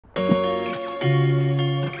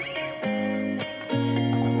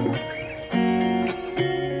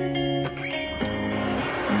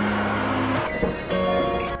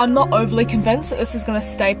I'm not overly convinced that this is gonna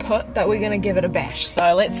stay put, but we're gonna give it a bash.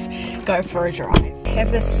 So let's go for a drive. I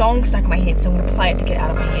have this song stuck in my head, so I'm gonna play it to get it out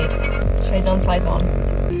of my head. Shades on, sleighs on.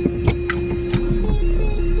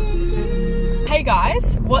 Hey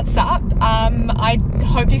guys, what's up? I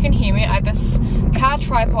hope you can hear me. This car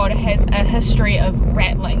tripod has a history of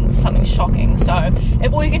rattling, something shocking. So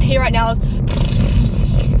if all you can hear right now is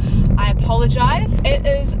I apologise. It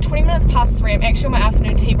is 20 minutes past 3. I'm actually on my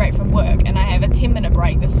afternoon tea break from work and I have a 10-minute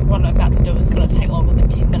break. This is what I'm about to do is going to take longer than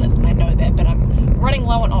 10 minutes and I know that, but I'm running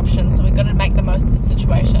low on options, so we've got to make the most of the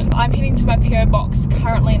situation. I'm heading to my PO box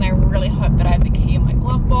currently and I really hope that I have the key in my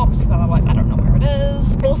glove box because otherwise I don't know where it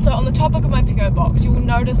is. Also, on the topic of my PO box, you will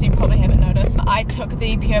notice, you probably haven't noticed, I took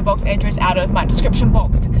the PO box address out of my description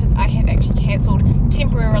box because I have actually cancelled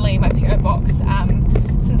temporarily my PO box.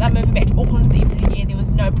 Since I'm moving back to Auckland at the end of the year, there was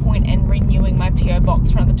no point in renewing my PO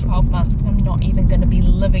box for another 12 months because I'm not even going to be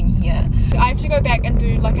living here. I have to go back and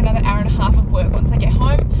do like another hour and a half of work once I get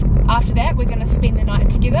home. After that, we're going to spend the night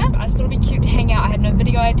together. I just thought it'd be cute to hang out. I had no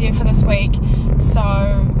video idea for this week,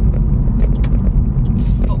 so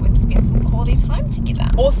just thought we'd spend some quality time together.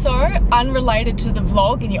 Also, unrelated to the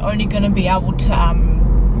vlog, and you're only going to be able to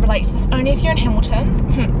relate to this only if you're in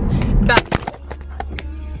Hamilton, but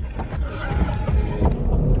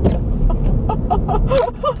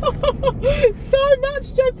so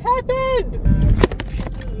much just happened!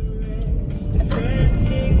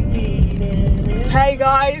 Hey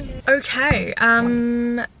guys! Okay,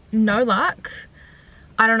 no luck.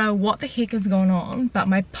 I don't know what the heck is going on, but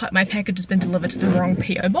my package has been delivered to the wrong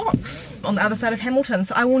PO box on the other side of Hamilton,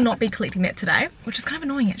 so I will not be collecting that today, which is kind of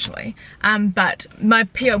annoying actually. But where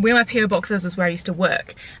my PO box is where I used to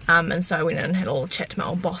work, and so I went in and had a little chat to my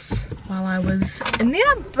old boss while I was in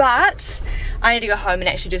there. But I need to go home and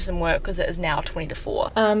actually do some work because it is now 20 to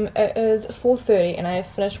 4. It is 4:30 and I have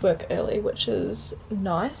finished work early, which is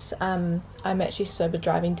nice. I'm actually sober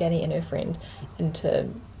driving Danny and her friend into.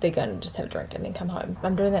 They're going to just have a drink and then come home.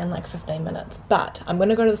 I'm doing that in like 15 minutes. But I'm going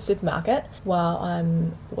to go to the supermarket while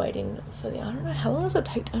I'm waiting for the... I don't know, how long does it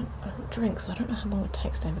take to... I don't drink, so I don't know how long it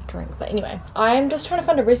takes to have a drink. But anyway, I'm just trying to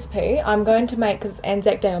find a recipe. I'm going to make, because it's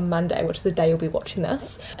Anzac Day on Monday, which is the day you'll be watching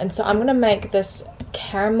this. And so I'm going to make this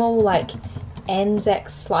caramel like Anzac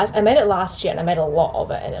slice. I made it last year and I made a lot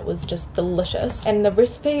of it and it was just delicious. And the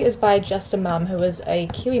recipe is by just a mum who is a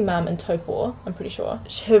Kiwi mum in Taupo, I'm pretty sure.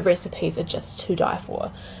 Her recipes are just to die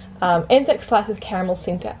for. Anzac slice with caramel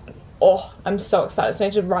centre. Oh, I'm so excited. So I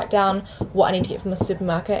need to write down what I need to get from the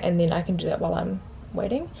supermarket and then I can do that while I'm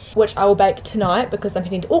waiting, which I will bake tonight because I'm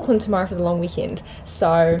heading to Auckland tomorrow for the long weekend.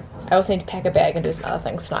 So I also need to pack a bag and do some other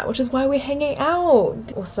things tonight, which is why we're hanging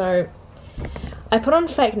out. Also, I put on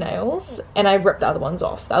fake nails and I ripped the other ones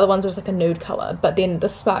off. The other ones was like a nude colour, but then the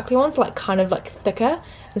sparkly ones are like kind of like thicker,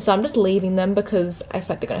 and so I'm just leaving them because I feel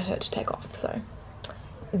like they're gonna hurt to take off. So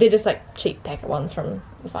they're just like cheap packet ones from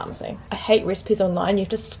the pharmacy. I hate recipes online. You have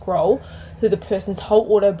to scroll through the person's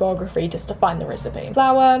whole autobiography just to find the recipe.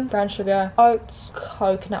 Flour, brown sugar, oats,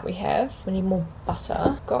 coconut we have. We need more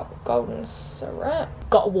butter. Got golden syrup.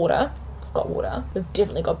 Got water. We've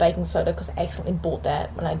definitely got baking soda because I accidentally bought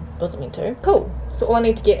that when I wasn't meant to. Cool. So all I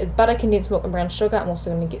need to get is butter, condensed milk and brown sugar. I'm also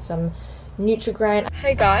going to get some Nutri-Grain.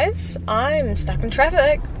 Hey guys, I'm stuck in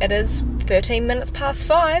traffic. It is 13 minutes past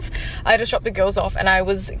 5. I just dropped the girls off and I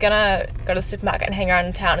was gonna go to the supermarket and hang around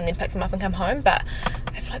in town and then pick them up and come home, but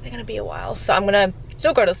I feel like they're gonna be a while, so I'm gonna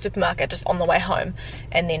still go to the supermarket just on the way home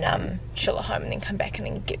and then chill at home and then come back and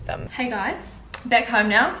then get them. Hey guys, back home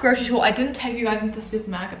now. Grocery haul. I didn't take you guys into the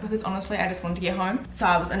supermarket because honestly I just wanted to get home, so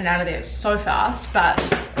I was in and out of there so fast, but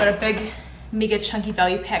got a big mega chunky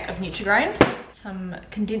value pack of Nutri-Grain, some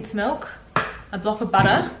condensed milk, a block of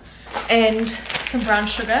butter and some brown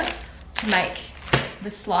sugar to make the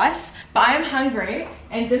slice. But I am hungry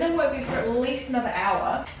and dinner won't be for at least another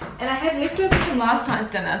hour, and I have leftovers from last night's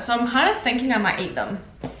dinner, so I'm kind of thinking I might eat them.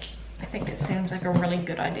 I think that seems like a really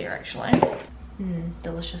good idea actually.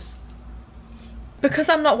 Delicious. Because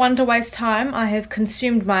I'm not one to waste time, I have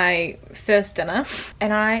consumed my first dinner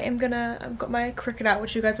and I've got my Cricut out,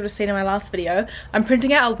 which you guys would have seen in my last video. I'm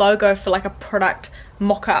printing out a logo for like a product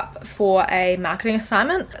mock-up for a marketing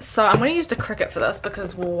assignment. So I'm going to use the Cricut for this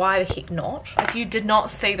because why the heck not? If you did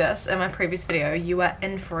not see this in my previous video, you are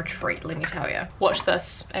in for a treat, let me tell you. Watch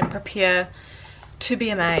this and prepare to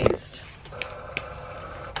be amazed.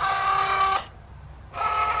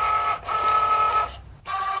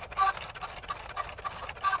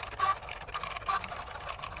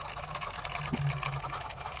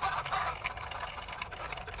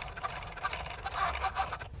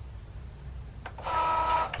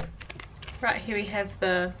 Right, here we have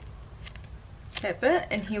that bit,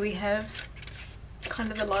 and here we have kind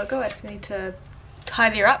of the logo. I just need to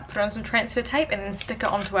tidy her up, put on some transfer tape, and then stick it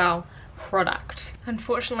onto our product.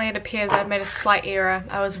 Unfortunately, it appears I've made a slight error.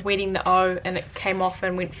 I was wetting the O and it came off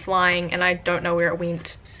and went flying, and I don't know where it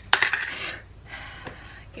went.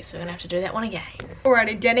 Guess we're gonna have to do that one again.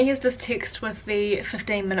 Alrighty, Danny has just texted with the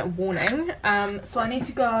 15-minute warning. So I need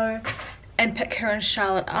to go and pick her and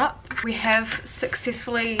Charlotte up. We have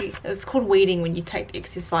successfully, it's called weeding when you take the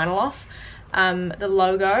excess vinyl off. The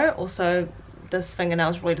logo, also this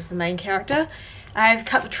fingernail is really just the main character. I've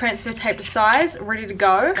cut the transfer tape to size, ready to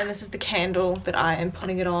go, and this is the candle that I am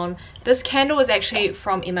putting it on. This candle is actually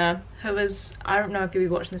from Emma, who is, I don't know if you'll be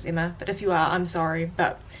watching this, Emma, but if you are, I'm sorry,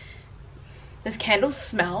 but this candle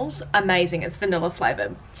smells amazing. It's vanilla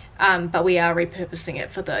flavored, but we are repurposing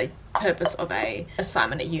it for the purpose of a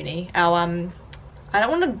assignment at uni. Our I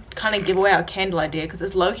don't want to kind of give away our candle idea because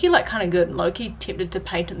it's low-key like kind of good, low-key tempted to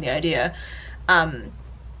patent the idea,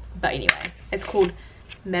 but anyway, it's called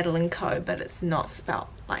Madeline Co, but it's not spelt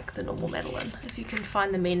like the normal Madeline. If you can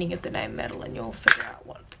find the meaning of the name Madeline, you'll figure out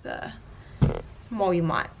what the, well, you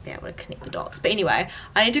might be able to connect the dots. But anyway,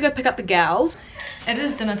 I need to go pick up the gals. It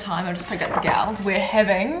is dinner time. I just picked up the gals. We're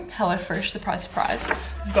having HelloFresh, surprise surprise.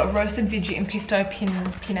 We've got roasted veggie and pesto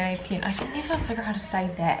penne. I can never figure out how to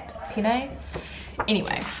say that. Penne.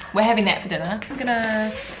 Anyway, we're having that for dinner. I'm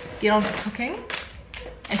gonna get on to cooking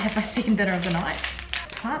and have my second dinner of the night.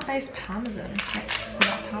 Plant-based parmesan. That's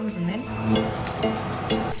not parmesan then.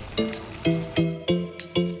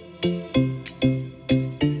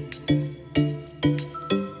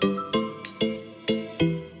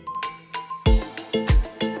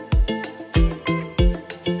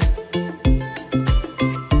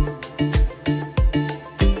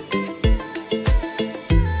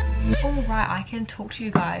 Alright, I can talk to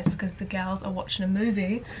you guys because the gals are watching a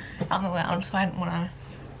movie out in the lounge, so I didn't want to,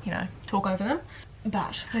 you know, talk over them.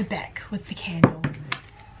 But we're back with the candle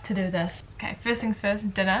to do this. Okay, first things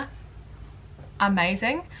first, dinner,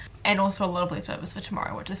 amazing, and also a lot of leftovers for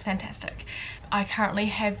tomorrow, which is fantastic. I currently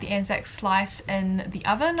have the Anzac slice in the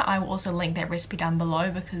oven. I will also link that recipe down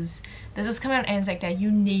below because this is coming on Anzac Day.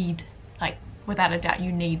 You need, like, without a doubt,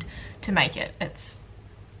 you need to make it. It's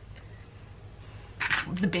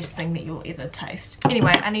the best thing that you'll ever taste.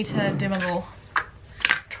 Anyway, I need to do my little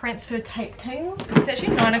transfer tape thing. It's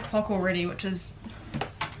actually 9 o'clock already, which is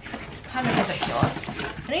kind of ridiculous.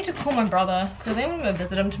 I need to call my brother because I'm gonna go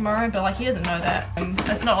visit him tomorrow, but like he doesn't know that.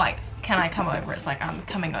 It's not like, can I come over? It's like, I'm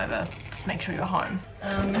coming over, just make sure you're home.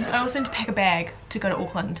 I also need to pack a bag to go to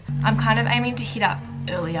Auckland. I'm kind of aiming to head up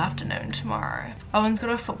early afternoon tomorrow. Owen's got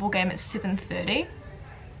a football game at 7:30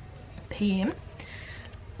 PM,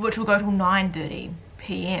 which will go till 9:30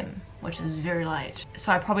 PM, which is very late.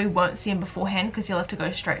 So I probably won't see him beforehand because he'll have to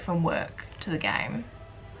go straight from work to the game.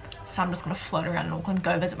 So I'm just gonna float around in Auckland,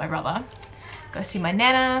 go visit my brother, go see my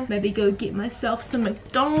nana, maybe go get myself some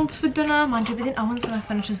McDonald's for dinner. Mind you, but then Owen's gonna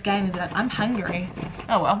finish his game and be like, I'm hungry.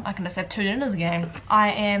 Oh well, I can just have 2 dinners again.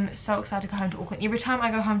 I am so excited to go home to Auckland. Every time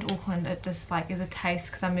I go home to Auckland, it just like is a taste,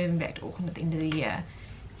 because I'm moving back to Auckland at the end of the year.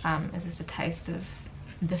 It's just a taste of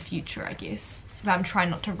the future, I guess. But I'm trying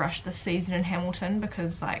not to rush this season in Hamilton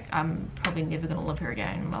because like I'm probably never gonna live here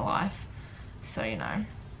again in my life. So, you know, I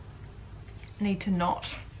need to not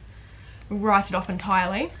write it off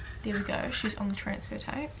entirely. There we go, she's on the transfer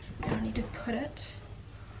tape. Now I need to put it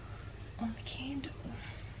on the candle.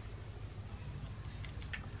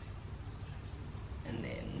 And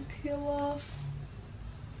then peel off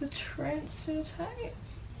the transfer tape.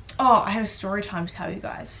 Oh, I had a story time to tell you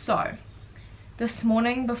guys. So, this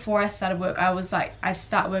morning before I started work, I was like, I'd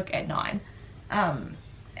start work at 9.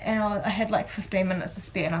 And I had like 15 minutes to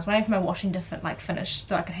spare and I was waiting for my washing to finish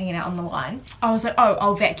so I could hang it out on the line. I was like, oh,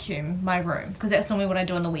 I'll vacuum my room because that's normally what I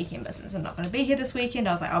do on the weekend, but since I'm not going to be here this weekend,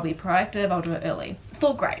 I was like, I'll be proactive, I'll do it early.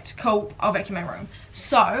 Thought, great, cool, I'll vacuum my room.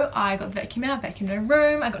 So I got the vacuum out, vacuumed my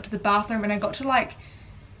room, I got to the bathroom and I got to like,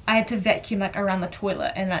 I had to vacuum like around the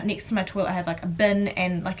toilet, and like next to my toilet I had like a bin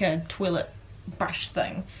and like a toilet brush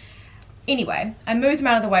thing. Anyway, I moved them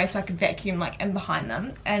out of the way so I could vacuum like in behind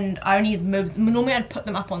them, and I only moved, normally I'd put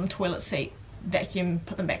them up on the toilet seat, vacuum,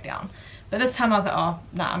 put them back down. But this time I was like, oh,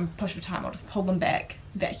 nah, I'm pushed for time, I'll just pull them back,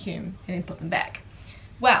 vacuum, and then put them back.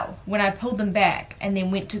 Well, when I pulled them back and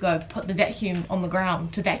then went to go put the vacuum on the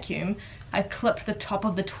ground to vacuum, I clipped the top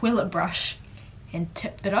of the toilet brush and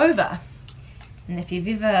tipped it over. And if you've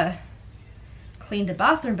ever cleaned a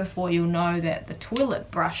bathroom before, you'll know that the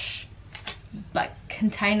toilet brush like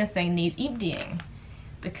container thing needs emptying,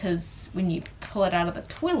 because when you pull it out of the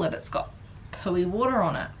toilet it's got pooey water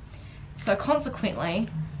on it. So consequently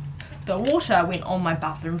the water went on my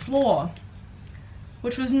bathroom floor,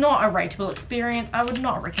 which was not a rateable experience. I would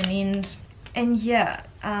not recommend. And yeah,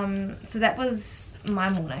 so that was my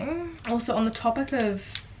morning. Also, on the topic of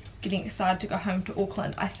getting excited to go home to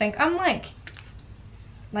Auckland, I think I'm like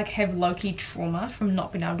have low-key trauma from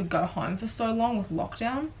not being able to go home for so long with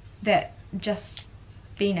lockdown, that just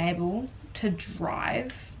being able to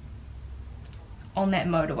drive on that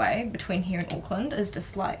motorway between here and Auckland is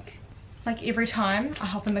just like every time I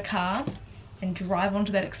hop in the car and drive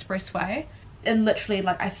onto that expressway, and literally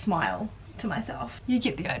like I smile to myself. You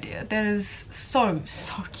get the idea. That is so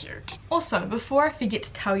cute. Also, before I forget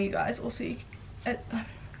to tell you guys, also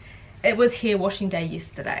it was hair washing day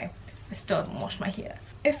yesterday. I still haven't washed my hair.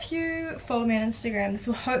 If you follow me on Instagram, this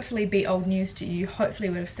will hopefully be old news to you. Hopefully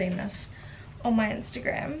you would have seen this on my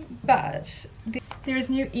Instagram, but there is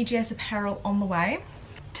new EGS apparel on the way.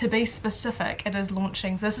 To be specific, it is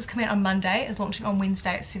launching, so this is coming out on Monday, it's launching on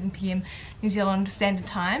Wednesday at 7 PM New Zealand Standard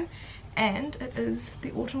Time, and it is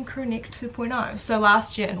the Autumn Crew Neck 2.0. So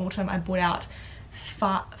last year in autumn I bought out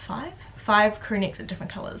five crew necks of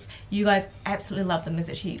different colours. You guys absolutely love them. There's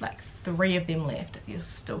actually like 3 of them left if you're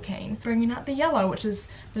still keen. Bringing out the yellow, which is,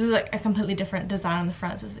 this is like a completely different design on the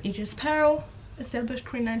front. So it's EGS apparel, established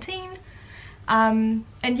 2019. And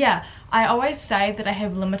yeah, I always say that I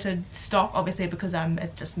have limited stock, obviously, because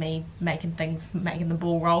it's just me making the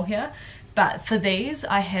ball roll here. But for these,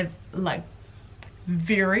 I have like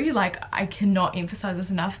very, I cannot emphasize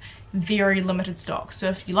this enough, very limited stock. So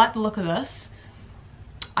if you like the look of this,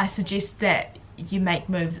 I suggest that you make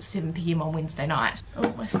moves at 7 PM on Wednesday night.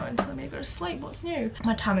 Oh, my phone's telling me to go to sleep. What's new?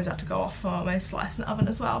 My timer's about to go off for my slice in the oven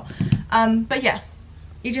as well. But yeah,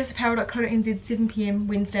 egsapparel.co.nz, 7 PM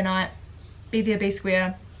Wednesday night. Be there, be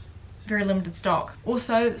square. Very limited stock.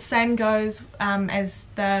 Also, same goes as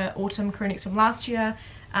the autumn crew necks from last year.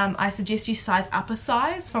 I suggest you size up a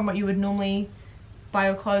size from what you would normally buy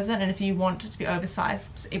your clothes in, and if you want it to be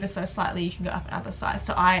oversized ever so slightly, you can go up another size.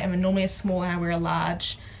 So I am normally a small and I wear a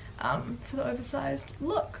large for the oversized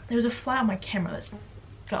look. There's a fly on my camera. Let's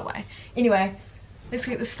go away. Anyway, let's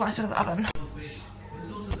get this slice out of the oven.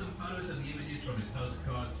 There's also some photos of the images from his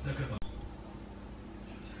postcard sticker.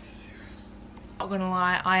 Not gonna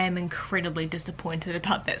lie, I am incredibly disappointed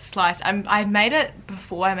about that slice. I made it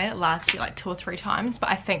before. I made it last year like 2 or 3 times, but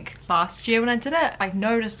I think last year when I did it, I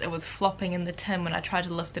noticed it was flopping in the tin when I tried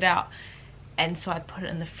to lift it out, and so I put it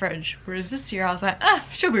in the fridge. Whereas this year I was like,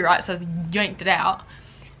 she'll be right, so I yanked it out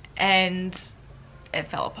and it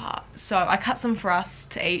fell apart. So I cut some for us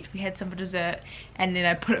to eat, we had some for dessert, and then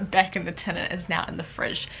I put it back in the tin and it is now in the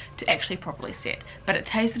fridge to actually properly set. But it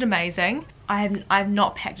tasted amazing. I've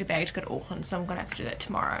not packed a bag to go to Auckland, so I'm gonna have to do that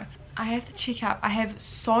tomorrow. I have to check out, I have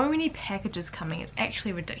so many packages coming, it's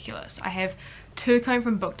actually ridiculous. I have 2 coming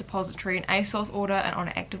from Book Depository, an ASOS order, an On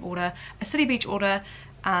Active order, a City Beach order,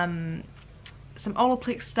 some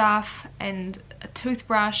Olaplex stuff, and a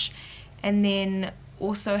toothbrush, and then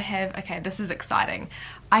also have, okay, this is exciting.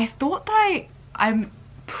 I thought that I'm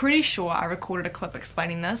pretty sure I recorded a clip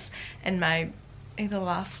explaining this in my either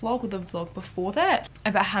last vlog or the vlog before that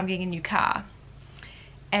about how I'm getting a new car,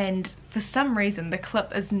 and for some reason the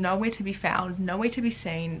clip is nowhere to be found, nowhere to be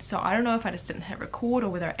seen. So I don't know if I just didn't hit record or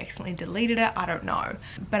whether I accidentally deleted it, I don't know.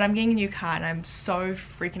 But I'm getting a new car and I'm so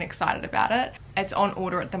freaking excited about it. It's on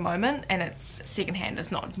order at the moment and it's secondhand,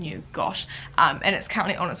 it's not new, gosh. And it's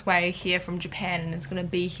currently on its way here from Japan and it's going to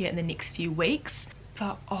be here in the next few weeks.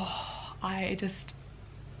 But oh,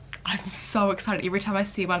 I'm so excited. Every time I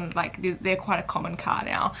see one, like they're quite a common car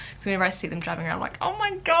now, so whenever I see them driving around, I'm like, oh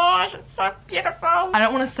my gosh, it's so beautiful. I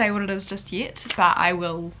don't want to say what it is just yet, but I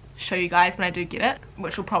will show you guys when I do get it,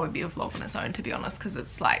 which will probably be a vlog on its own, to be honest, because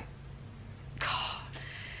it's like, God.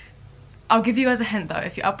 I'll give you guys a hint though.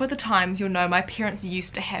 If you're up with the times, you'll know my parents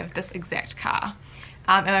used to have this exact car,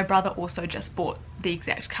 and my brother also just bought the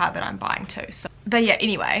exact car that I'm buying too. So, but yeah,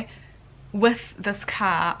 anyway, with this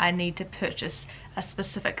car I need to purchase a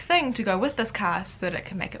specific thing to go with this car so that it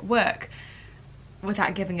can make it work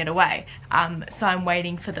without giving it away. So I'm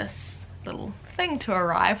waiting for this little thing to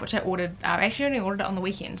arrive, which I ordered. I actually only ordered it on the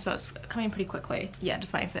weekend, so it's coming pretty quickly. Yeah,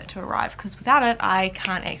 just waiting for that to arrive, because without it I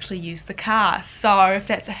can't actually use the car. So if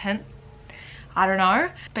that's a hint, I don't know.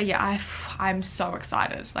 But yeah, I'm so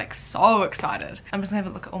excited, like so excited. I'm just gonna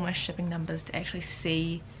have a look at all my shipping numbers to actually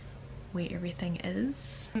see where everything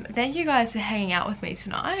is. Thank you guys for hanging out with me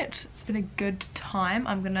tonight. It's been a good time.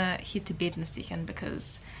 I'm gonna head to bed in a second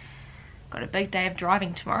because I've got a big day of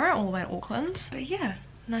driving tomorrow all the way to Auckland. But yeah,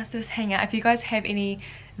 nice to just hang out. If you guys have any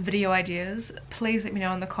video ideas, please let me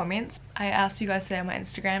know in the comments. I asked you guys today on my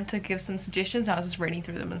Instagram to give some suggestions. I was just reading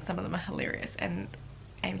through them and some of them are hilarious and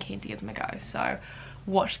I'm keen to give them a go, so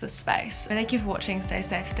watch this space. Thank you for watching. Stay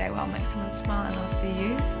safe, stay well, make someone smile, and I'll see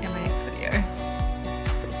you in my next video.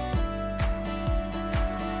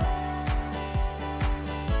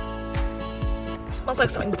 Smells like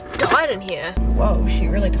something died in here. Whoa, she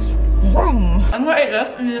really just vroom. I'm gonna eat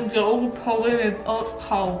this and then go probably, oh it's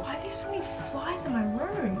cold. Why are these so